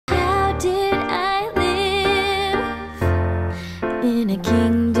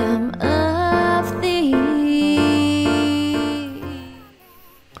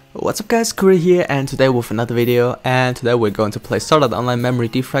What's up guys, Kuroo here, and today with another video, and today we're going to play Sword Art Online Memory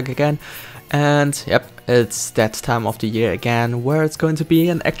Defrag again. And yep, it's that time of the year again where it's going to be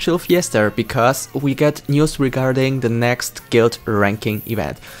an actual fiesta, because we get news regarding the next guild ranking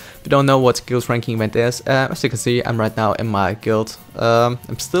event. If you don't know what guild ranking event is, as you can see, I'm right now in my guild.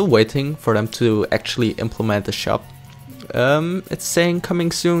 I'm still waiting for them to actually implement the shop. It's saying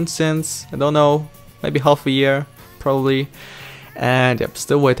coming soon since, I don't know, maybe half a year, probably. And yep,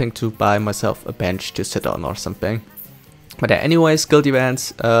 still waiting to buy myself a bench to sit on or something. But yeah, anyways, guild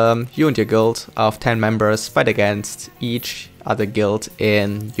events, you and your guild of 10 members fight against each other guild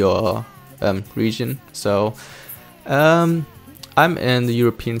in your region. So I'm in the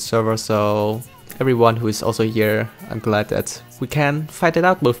European server, so everyone who is also here, I'm glad that we can fight it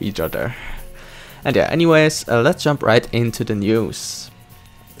out with each other. And yeah, anyways, let's jump right into the news.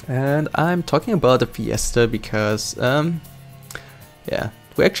 And I'm talking about the fiesta because yeah,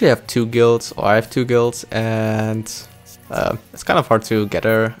 we actually have two guilds, or I have two guilds, and it's kind of hard to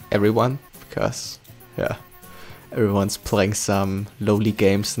gather everyone because yeah, everyone's playing some lowly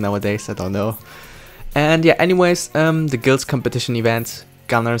games nowadays, I don't know. And yeah, anyways, the guilds competition event,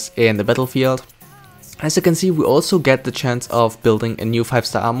 Gunners in the Battlefield. As you can see, we also get the chance of building a new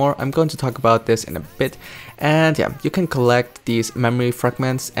 5-star armor. I'm going to talk about this in a bit. And yeah, you can collect these memory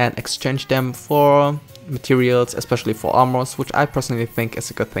fragments and exchange them for materials, especially for armors, which I personally think is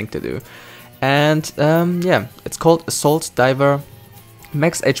a good thing to do. And yeah, it's called Assault Diver,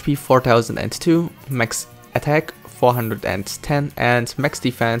 max HP 4002, max attack 410, and max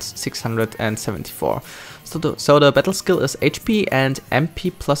defense 674. So the battle skill is HP and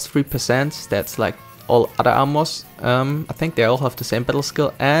MP plus 3%. That's like all other armors. I think they all have the same battle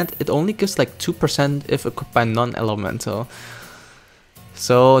skill, and it only gives like 2% if equipped by non-elemental.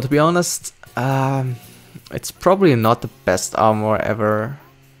 So to be honest, it's probably not the best armor ever.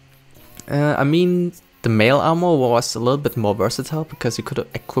 I mean, the male armor was a little bit more versatile because you could have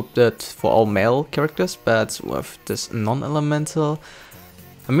equipped it for all male characters, but with this non-elemental,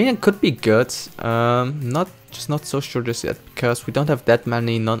 I mean, it could be good. Not so sure just yet because we don't have that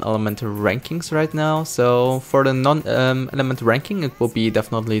many non-elemental rankings right now. So for the non-elemental ranking, it will be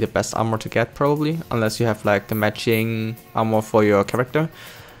definitely the best armor to get probably, unless you have like the matching armor for your character.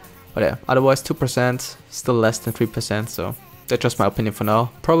 But yeah, otherwise 2%, still less than 3%, so that's just my opinion for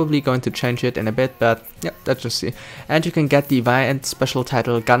now. Probably going to change it in a bit, but yeah, let's just see. And you can get the event special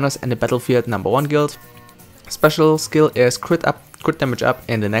title Gunners in the Battlefield #1 guild. Special skill is crit damage up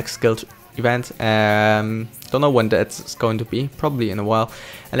in the next guild event. Don't know when that's going to be, probably in a while.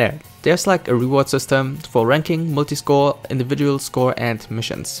 And there's like a reward system for ranking, multi-score, individual score, and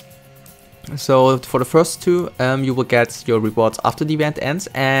missions. So for the first two, you will get your rewards after the event ends,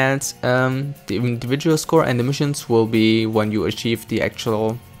 and the individual score and the missions will be when you achieve the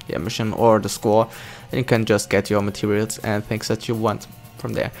actual mission or the score. And you can just get your materials and things that you want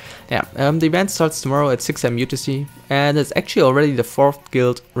from there. Yeah, the event starts tomorrow at 6 AM UTC, and it's actually already the 4th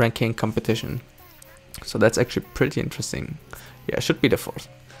guild ranking competition. So that's actually pretty interesting. Yeah, it should be the 4th.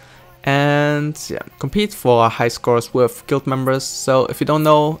 And yeah, compete for high scores with guild members. So if you don't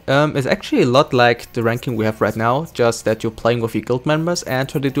know, it's actually a lot like the ranking we have right now, just that you're playing with your guild members and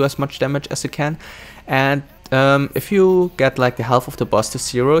try to do as much damage as you can. And if you get like the health of the boss to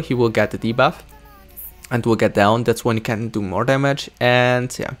 0, he will get the debuff and will get down. That's when you can do more damage.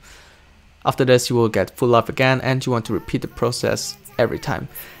 And yeah, after this you will get full life again, and you want to repeat the process every time.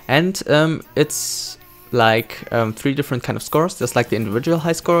 And it's like 3 different kind of scores. There's like the individual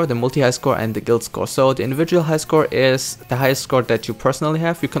high score, the multi-high score, and the guild score. So the individual high score is the highest score that you personally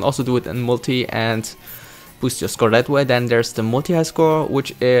have. You can also do it in multi and boost your score that way. Then there's the multi-high score,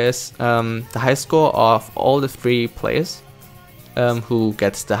 which is the high score of all the 3 players who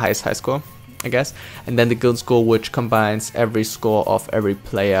gets the highest high score, I guess. And then the guild score, which combines every score of every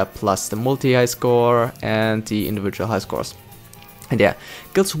player plus the multi-high score and the individual high scores. And yeah,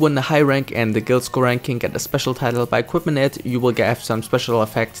 guilds who win the high rank and the guild score ranking get a special title. By equipping it, you will get some special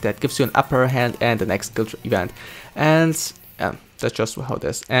effect that gives you an upper hand and the next guild event. And yeah, that's just how it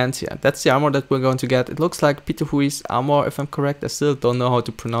is. And yeah, that's the armor that we're going to get. It looks like Peter Hui's armor, if I'm correct. I still don't know how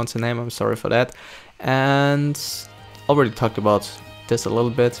to pronounce the name, I'm sorry for that. And already talked about this a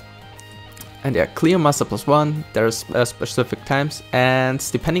little bit. And yeah, clear master +1, there's specific times, and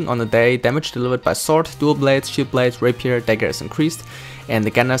depending on the day, damage delivered by sword, dual blades, shield blades, rapier, dagger is increased. And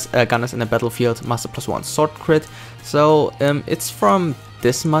the gunners in the battlefield, master +1 sword crit. So it's from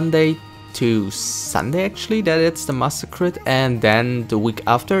this Monday to Sunday actually that it's the master crit, and then the week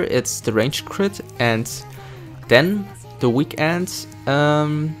after it's the ranged crit, and then the weekend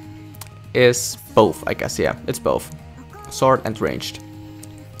is both, I guess. Yeah, it's both sword and ranged.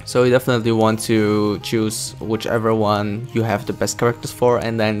 So you definitely want to choose whichever one you have the best characters for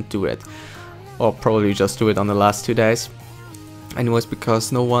and then do it. Or probably just do it on the last 2 days. Anyways,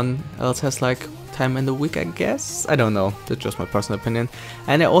 because no one else has like time in the week, I guess? I don't know, that's just my personal opinion.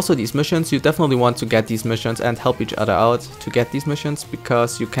 And also these missions, you definitely want to get these missions and help each other out to get these missions,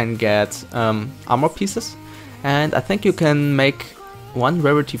 because you can get armor pieces. And I think you can make 1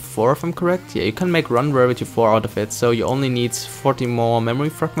 rarity 4 if I'm correct. Yeah, you can make 1 rarity 4 out of it, so you only need 40 more memory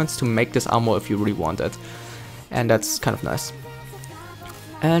fragments to make this armor if you really want it. And that's kind of nice.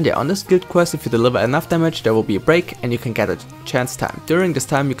 And yeah, on this guild quest, if you deliver enough damage, there will be a break and you can get a chance time. During this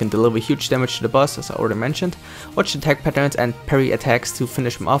time, you can deliver huge damage to the boss, as I already mentioned, watch attack patterns and parry attacks to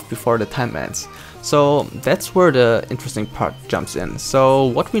finish him off before the time ends. So that's where the interesting part jumps in. So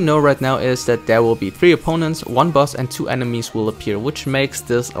what we know right now is that there will be 3 opponents, 1 boss and 2 enemies will appear, which makes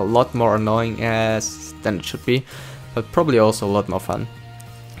this a lot more annoying than it should be, but probably also a lot more fun.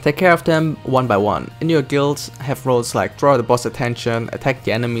 Take care of them one by one. In your guild, have roles like draw the boss attention, attack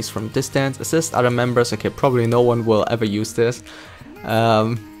the enemies from distance, assist other members. Okay, probably no one will ever use this.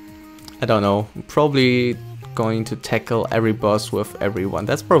 I don't know, probably going to tackle every boss with everyone.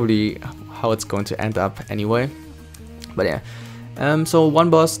 That's probably how it's going to end up anyway. But yeah, so 1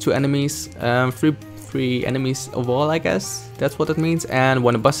 boss, 2 enemies, 3 enemies overall, I guess that's what it means. And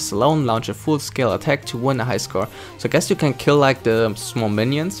when a boss is alone, launch a full scale attack to win a high score. So I guess you can kill like the small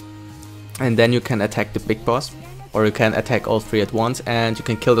minions and then you can attack the big boss, or you can attack all 3 at once and you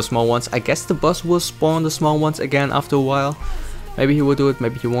can kill the small ones. I guess the boss will spawn the small ones again after a while. Maybe he will do it,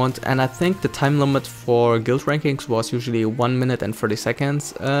 maybe he won't. And I think the time limit for guild rankings was usually 1 minute and 30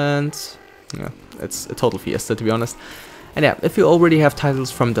 seconds, and yeah, it's a total fiesta, to be honest. And yeah, if you already have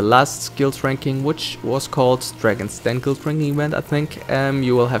titles from the last guild ranking, which was called Dragon's Den guild ranking event, I think,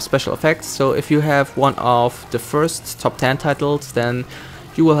 you will have special effects. So if you have one of the first top 10 titles, then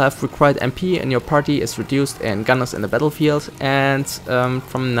you will have required MP in your party is reduced in gunners in the battlefield, and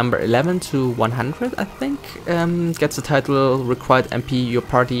from number 11 to 100, I think, gets the title required MP, your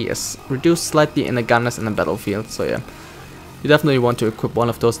party is reduced slightly in the gunners in the battlefield. So yeah, you definitely want to equip one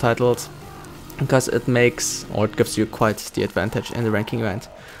of those titles, because it makes, or it gives you quite the advantage in the ranking event.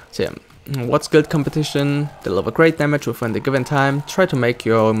 So yeah, what's guild competition? Deliver great damage within the given time, try to make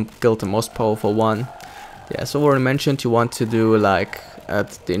your guild the most powerful one. Yeah, so already mentioned, you want to do like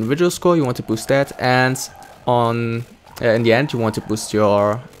at the individual score, you want to boost that, and on in the end you want to boost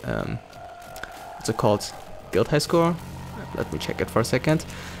your what's it called, guild high score. Let me check it for a second.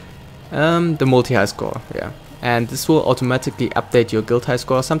 The multi high score, yeah. And this will automatically update your guild high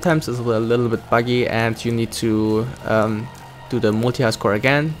score. Sometimes it's a little bit buggy and you need to do the multi high score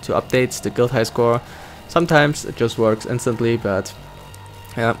again to update the guild high score. Sometimes it just works instantly, but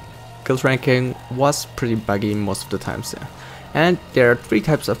yeah, guild ranking was pretty buggy most of the times, yeah. And there are 3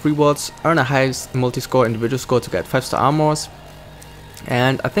 types of rewards. Earn a high multi-score individual score to get 5-star armors.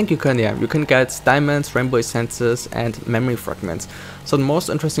 And I think you can get diamonds, rainbow essences, and memory fragments. So the most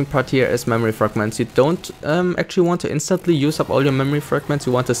interesting part here is memory fragments. You don't actually want to instantly use up all your memory fragments.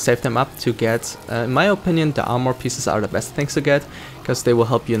 You want to save them up to get, in my opinion, the armor pieces are the best things to get, because they will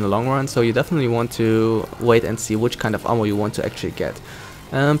help you in the long run. So you definitely want to wait and see which kind of armor you want to actually get.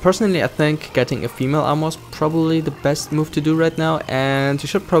 Personally, I think getting a female armor is probably the best move to do right now, and you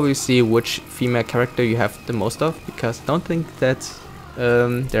should probably see which female character you have the most of, because I don't think that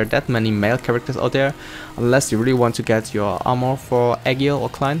there are that many male characters out there, unless you really want to get your armor for Aegil or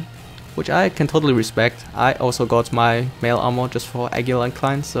Klein, which I can totally respect. I also got my male armor just for Aegil and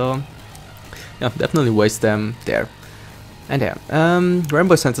Klein, so yeah, definitely waste them there. And yeah,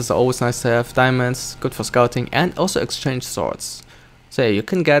 rainbow essences are always nice to have, diamonds, good for scouting, and also exchange swords. So yeah, you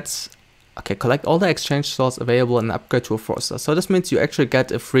can get, collect all the exchange swords available and upgrade to a 4-star. So this means you actually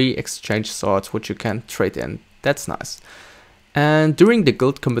get a free exchange sword which you can trade in. That's nice. And during the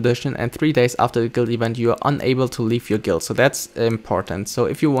guild competition and 3 days after the guild event, you are unable to leave your guild. So that's important. So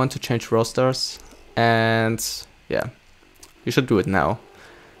if you want to change rosters, and yeah, you should do it now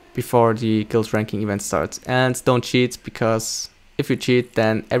before the guild ranking event starts. And don't cheat, because if you cheat,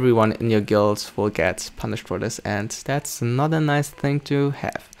 then everyone in your guild will get punished for this, and that's not a nice thing to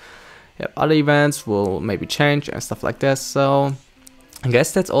have. Yep, other events will maybe change and stuff like this. So I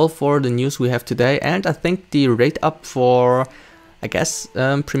guess that's all for the news we have today, and I think the rate up for, I guess,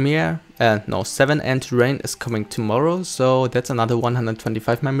 Premier, 7 and Terrain is coming tomorrow, so that's another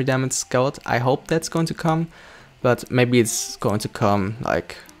 125 memory damage scout. I hope that's going to come, but maybe it's going to come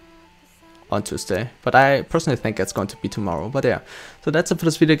like on Tuesday, but I personally think it's going to be tomorrow. But yeah, so that's it for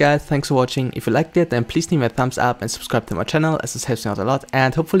this video, guys. Thanks for watching. If you liked it, then please leave me a thumbs up and subscribe to my channel, as this helps me out a lot,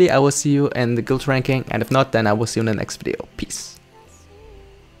 and hopefully I will see you in the guild ranking, and if not, then I will see you in the next video. Peace.